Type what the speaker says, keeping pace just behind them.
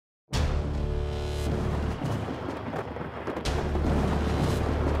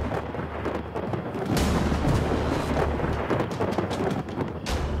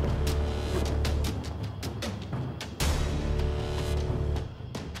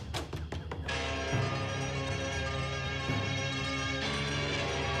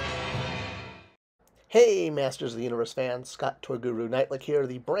Hey, Masters of the Universe fans, Scott Toy Guru Neitlich here,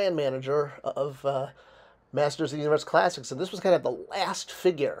 the brand manager of Masters of the Universe Classics, and this was kind of the last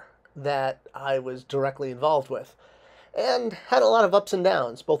figure that I was directly involved with, and had a lot of ups and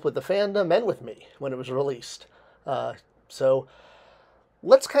downs, both with the fandom and with me when it was released. So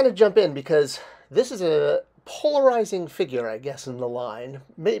let's kind of jump in because this is a polarizing figure, I guess, in the line.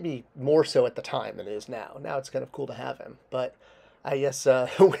 Maybe more so at the time than it is now. Now it's kind of cool to have him, but I guess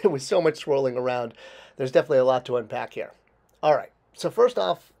with so much swirling around, there's definitely a lot to unpack here. All right, so first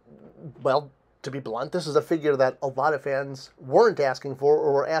off, well, to be blunt, this is a figure that a lot of fans weren't asking for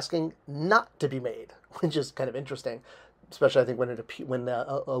or were asking not to be made, which is kind of interesting, especially I think when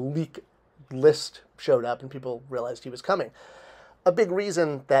a leak list showed up and people realized he was coming. A big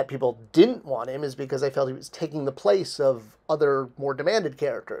reason that people didn't want him is because they felt he was taking the place of other more demanded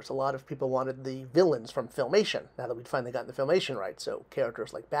characters. A lot of people wanted the villains from Filmation, now that we'd finally gotten the Filmation right. So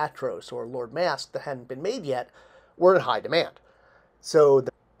characters like Batros or Lord Mask that hadn't been made yet were in high demand. So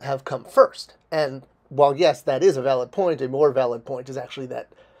they have come first. And while, yes, that is a valid point, a more valid point is actually that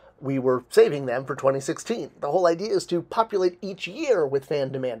we were saving them for 2016. The whole idea is to populate each year with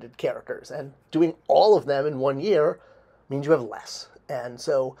fan-demanded characters, and doing all of them in one year means you have less. And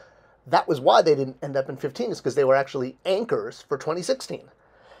so that was why they didn't end up in 15, is because they were actually anchors for 2016.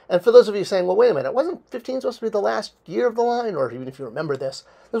 And for those of you saying, well, wait a minute, wasn't 15 supposed to be the last year of the line? Or even if you remember this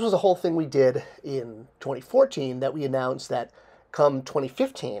was a whole thing we did in 2014 that we announced that come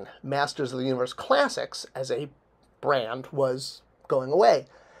 2015, Masters of the Universe Classics as a brand was going away,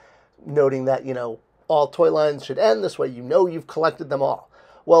 noting that, all toy lines should end. This way you've collected them all.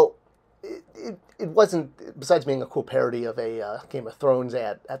 Well, it wasn't, besides being a cool parody of a Game of Thrones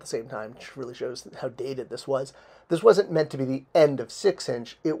ad at the same time, which really shows how dated this wasn't meant to be the end of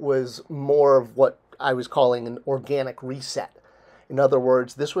 6-inch. It was more of what I was calling an organic reset. In other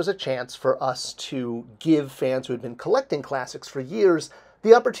words, this was a chance for us to give fans who had been collecting classics for years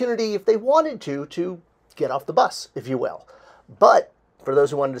the opportunity, if they wanted to get off the bus, if you will. But for those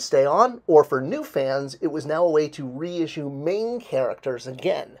who wanted to stay on, or for new fans, it was now a way to reissue main characters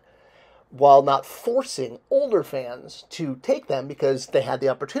again, while not forcing older fans to take them because they had the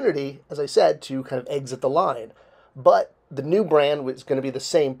opportunity, as I said, to kind of exit the line. But the new brand was going to be the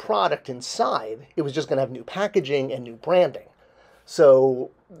same product inside. It was just going to have new packaging and new branding.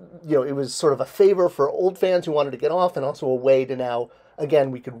 So, it was sort of a favor for old fans who wanted to get off, and also a way to now,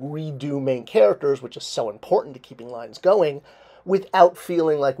 again, we could redo main characters, which is so important to keeping lines going, without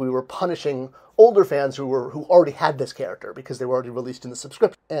feeling like we were punishing older fans who already had this character because they were already released in the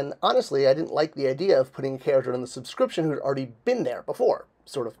subscription. And honestly, I didn't like the idea of putting a character in the subscription who'd already been there before,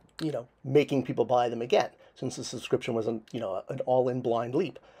 sort of, making people buy them again, since the subscription was an all-in blind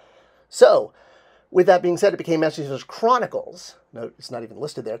leap. So, with that being said, it became Masters of the Universe Chronicles. No, it's not even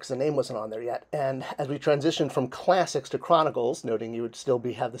listed there because the name wasn't on there yet. And as we transitioned from Classics to Chronicles, noting you would still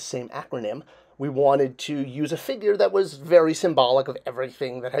have the same acronym, we wanted to use a figure that was very symbolic of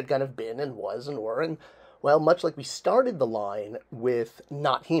everything that had kind of been and was and were. And, well, much like we started the line with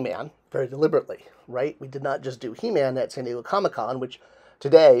not He-Man, very deliberately, right? We did not just do He-Man at San Diego Comic-Con, which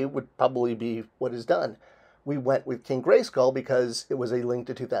today would probably be what is done. We went with King Grayskull because it was a link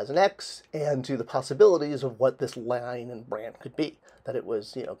to 2000X and to the possibilities of what this line and brand could be. That it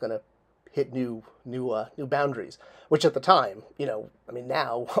was, going to hit new boundaries. Which at the time,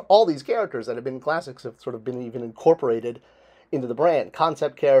 now all these characters that have been classics have sort of been even incorporated into the brand.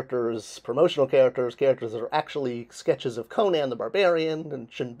 Concept characters, promotional characters, characters that are actually sketches of Conan the Barbarian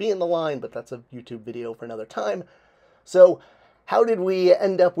and shouldn't be in the line, but that's a YouTube video for another time. So, how did we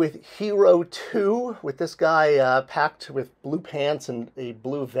end up with Hero 2, with this guy packed with blue pants and a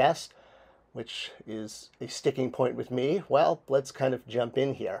blue vest, which is a sticking point with me? Well, let's kind of jump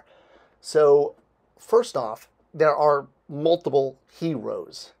in here. So, first off, there are multiple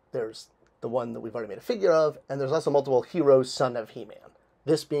heroes. There's the one that we've already made a figure of, and there's also multiple heroes, son of He-Man.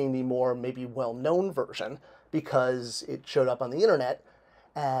 This being the more maybe well-known version, because it showed up on the internet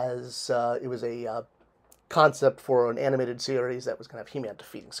as it was a concept for an animated series that was going to have He-Man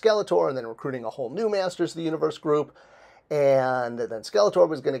defeating Skeletor and then recruiting a whole new Masters of the Universe group, and then Skeletor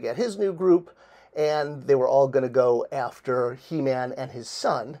was going to get his new group, and they were all going to go after He-Man and his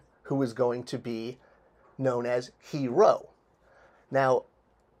son, who was going to be known as Hero. Now,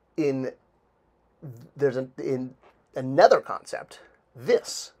 in another concept,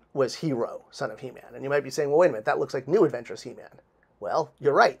 this was Hero, son of He-Man. And you might be saying, well, wait a minute, that looks like New Adventures He-Man. Well,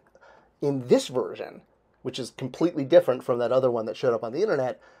 you're right. In this version, which is completely different from that other one that showed up on the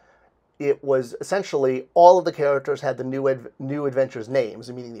internet, it was essentially all of the characters had the New Adventures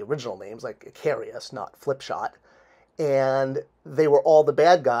names, meaning the original names, like Icarius, not Flipshot. and they were all the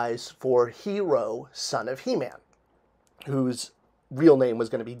bad guys for Hero, son of He-Man, whose real name was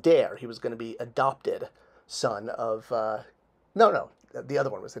going to be Dare. He was going to be adopted son of... no, the other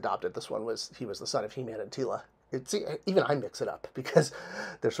one was adopted. This one was... He was the son of He-Man and Teela. Even I mix it up because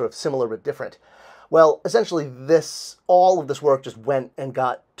they're sort of similar but different. Well, essentially, all of this work just went and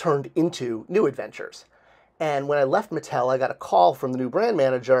got turned into New Adventures. And when I left Mattel, I got a call from the new brand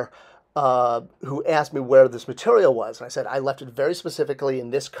manager who asked me where this material was. And I said, I left it very specifically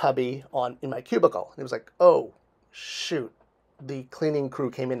in this cubby in my cubicle. And he was like, oh, shoot. The cleaning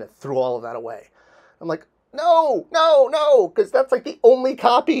crew came in and threw all of that away. I'm like, no, because that's like the only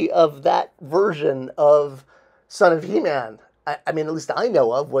copy of that version of Son of He-Man. I mean, at least I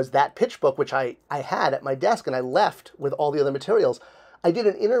know of, was that pitch book, which I had at my desk, and I left with all the other materials. I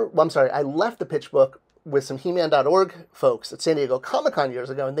left the pitch book with some He-Man.org folks at San Diego Comic-Con years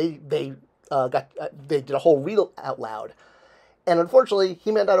ago, and they did a whole read out loud. And unfortunately,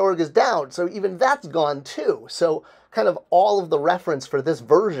 He-Man.org is down, so even that's gone too. So kind of all of the reference for this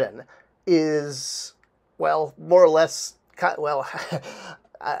version is, well, more or less, well,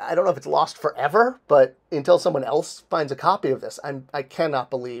 I don't know if it's lost forever, but until someone else finds a copy of this, I cannot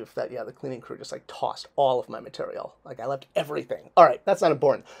believe that, yeah, the cleaning crew just like tossed all of my material. Like, I left everything. All right, that's not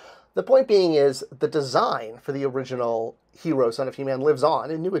important. The point being is the design for the original Hero, Son of He-Man lives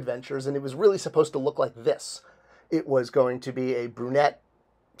on in New Adventures, and it was really supposed to look like this. It was going to be a brunette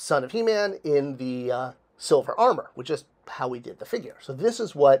Son of He-Man in the silver armor, which is how we did the figure. So this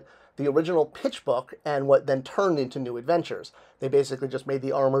is what the original pitch book and what then turned into New Adventures. They basically just made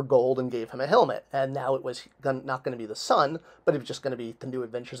the armor gold and gave him a helmet. And now it was not going to be the son, but it was just going to be the New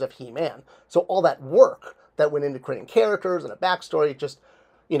Adventures of He-Man. So all that work that went into creating characters and a backstory just,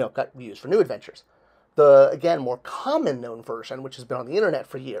 got used for New Adventures. The, again, more common known version, which has been on the internet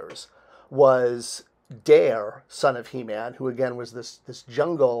for years, was Dare, son of He-Man, who again was this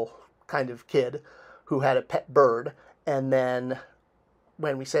jungle kind of kid who had a pet bird. And then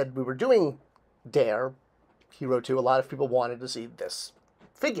when we said we were doing Dare, Hero 2, a lot of people wanted to see this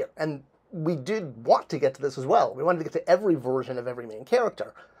figure. And we did want to get to this as well. We wanted to get to every version of every main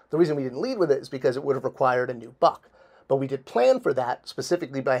character. The reason we didn't lead with it is because it would have required a new buck. But we did plan for that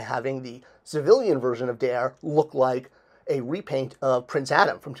specifically by having the civilian version of Dare look like a repaint of Prince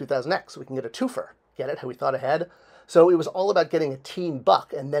Adam from 2000X. So we can get a twofer. Get it? How we thought ahead? So it was all about getting a teen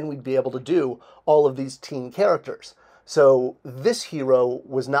buck, and then we'd be able to do all of these teen characters. So this hero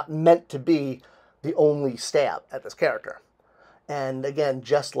was not meant to be the only stab at this character. And again,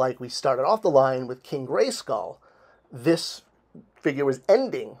 just like we started off the line with King Grayskull, this figure was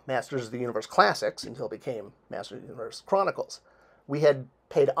ending Masters of the Universe Classics until it became Masters of the Universe Chronicles. We had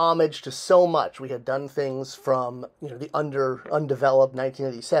paid homage to so much. We had done things from the undeveloped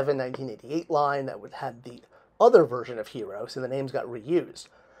 1987, 1988 line that had the other version of Hero, so the names got reused,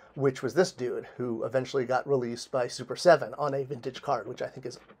 which was this dude who eventually got released by Super 7 on a vintage card, which I think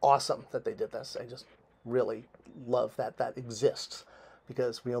is awesome that they did this. I just really love that that exists,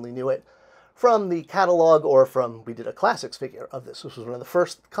 because we only knew it from the catalog or from, we did a classics figure of this. This was one of the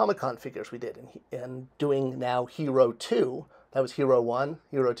first Comic-Con figures we did, and doing now Hero 2. That was Hero 1,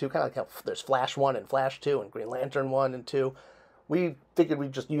 Hero 2, kind of like how there's Flash 1 and Flash 2 and Green Lantern 1 and 2. We figured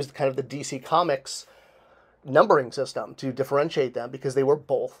we'd just use kind of the DC Comics numbering system to differentiate them because they were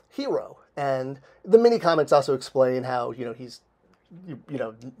both Hero. And the mini comics also explain how, he's,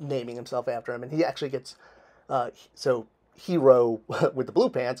 naming himself after him. And he actually gets, so Hero with the blue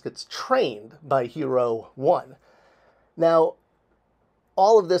pants gets trained by Hero 1. Now,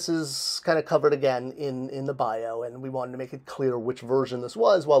 all of this is kind of covered again in the bio, and we wanted to make it clear which version this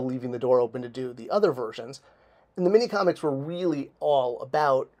was while leaving the door open to do the other versions. And the mini comics were really all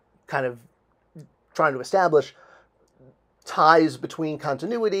about kind of trying to establish ties between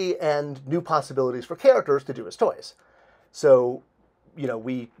continuity and new possibilities for characters to do as toys. So,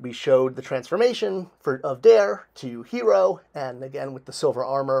 we showed the transformation of Dare to Hero, and again with the silver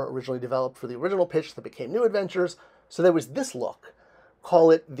armor originally developed for the original pitch that became New Adventures. So there was this look.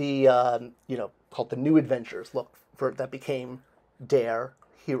 Call it the, called the New Adventures look that became Dare,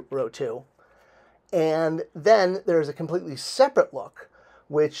 Hero 2. And then there's a completely separate look,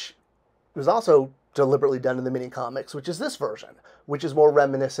 which was also deliberately done in the mini comics, which is this version, which is more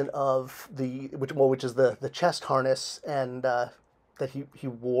reminiscent of which is the chest harness and that he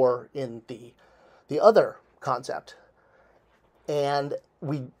wore in the other concept. And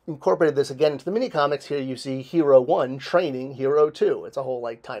we incorporated this again into the mini comics. Here you see Hero 1 training Hero 2. It's a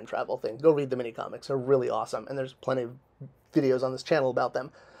whole time travel thing. Go read the mini comics. They're really awesome, and there's plenty of videos on this channel about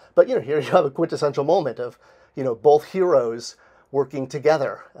them. But here you have a quintessential moment of both heroes working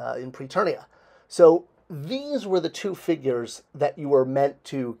together in Preternia. So these were the two figures that you were meant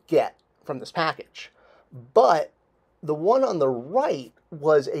to get from this package. But the one on the right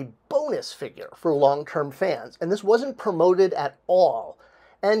was a bonus figure for long-term fans, and this wasn't promoted at all.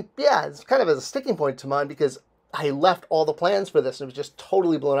 And yeah, it's kind of a sticking point to mine because I left all the plans for this and it was just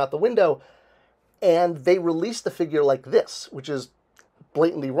totally blown out the window. And they released the figure like this, which is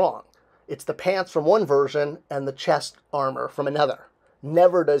blatantly wrong. It's the pants from one version and the chest armor from another.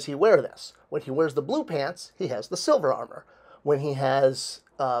 Never does he wear this. When he wears the blue pants, he has the silver armor. When he has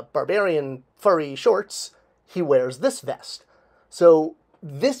barbarian furry shorts, he wears this vest. So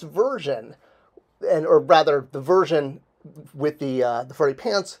this version, or rather the version with the furry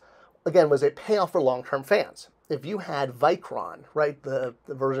pants, again, was a payoff for long-term fans. If you had Vicron, right, the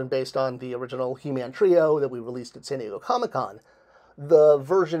version based on the original He-Man trio that we released at San Diego Comic-Con, the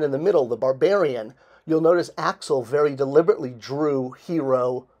version in the middle, the Barbarian, you'll notice Axel very deliberately drew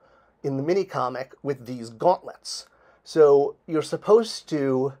Hero in the mini-comic with these gauntlets. So you're supposed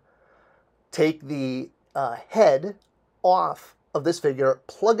to take the head off of this figure,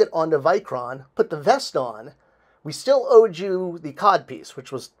 plug it onto Vicron, put the vest on. We still owed you the codpiece,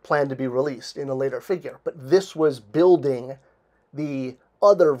 which was planned to be released in a later figure, but this was building the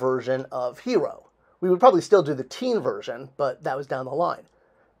other version of Hero. We would probably still do the teen version, but that was down the line.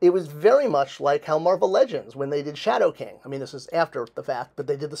 It was very much like how Marvel Legends, when they did Shadow King. I mean, this is after the fact, but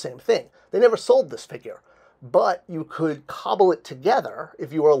they did the same thing. They never sold this figure, but you could cobble it together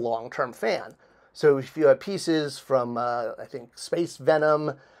if you were a long-term fan. So if you had pieces from, I think, Space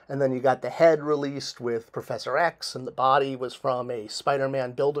Venom, and then you got the head released with Professor X, and the body was from a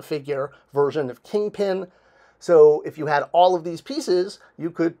Spider-Man Build-A-Figure version of Kingpin. So if you had all of these pieces,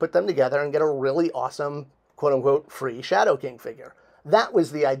 you could put them together and get a really awesome, quote-unquote, free Shadow King figure. That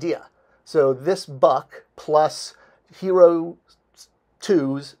was the idea. So this buck plus Hero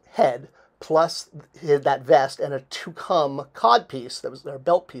 2's head plus that vest and a to-come cod piece, that was their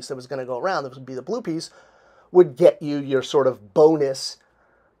belt piece that was going to go around, that would be the blue piece, would get you your sort of bonus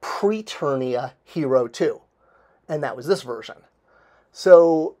pre-Turnia Hero 2. And that was this version.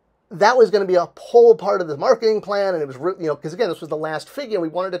 So that was going to be a whole part of the marketing plan, and it was, because again, this was the last figure, and we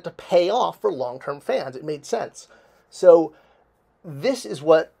wanted it to pay off for long-term fans. It made sense. So this is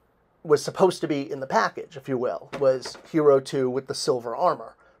what was supposed to be in the package, if you will, was Hero 2 with the silver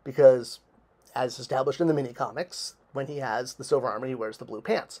armor, because as established in the mini-comics, when he has the silver armor, he wears the blue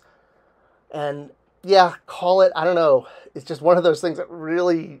pants. And yeah, call it, I don't know, it's just one of those things that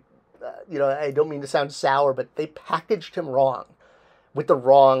really, I don't mean to sound sour, but they packaged him wrong, with the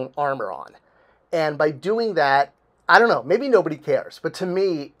wrong armor on. And by doing that, I don't know, maybe nobody cares, but to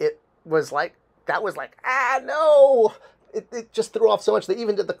me, it was like, no! It just threw off so much. They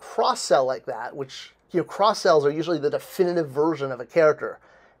even did the cross-sell like that, which, cross-sells are usually the definitive version of a character.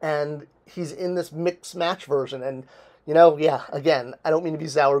 And he's in this mix-match version, and, yeah, again, I don't mean to be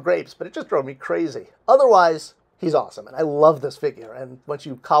sour grapes, but it just drove me crazy. Otherwise, he's awesome, and I love this figure, and once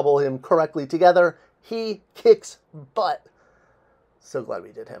you cobble him correctly together, he kicks butt. So glad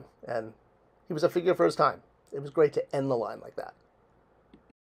we did him, and he was a figure for his time. It was great to end the line like that.